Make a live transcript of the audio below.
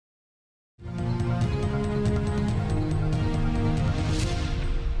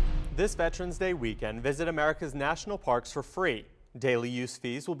This Veterans Day weekend, visit America's national parks for free. Daily use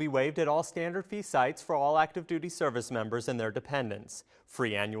fees will be waived at all standard fee sites for all active duty service members and their dependents.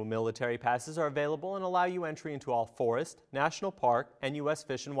 Free annual military passes are available and allow you entry into all forest, national park, and U.S.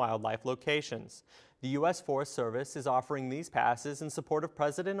 Fish and Wildlife locations. The U.S. Forest Service is offering these passes in support of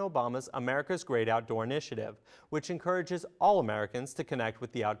President Obama's America's Great Outdoor Initiative, which encourages all Americans to connect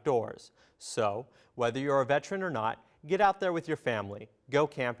with the outdoors. So, whether you're a veteran or not, get out there with your family. Go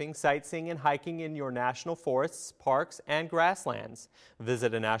camping, sightseeing, and hiking in your national forests, parks, and grasslands.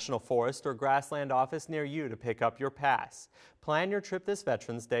 Visit a national forest or grassland office near you to pick up your pass. Plan your trip this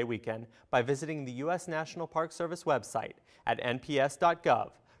Veterans Day weekend by visiting the U.S. National Park Service website at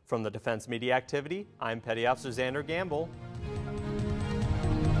nps.gov. From the Defense Media Activity, I'm Petty Officer Xander Gamble.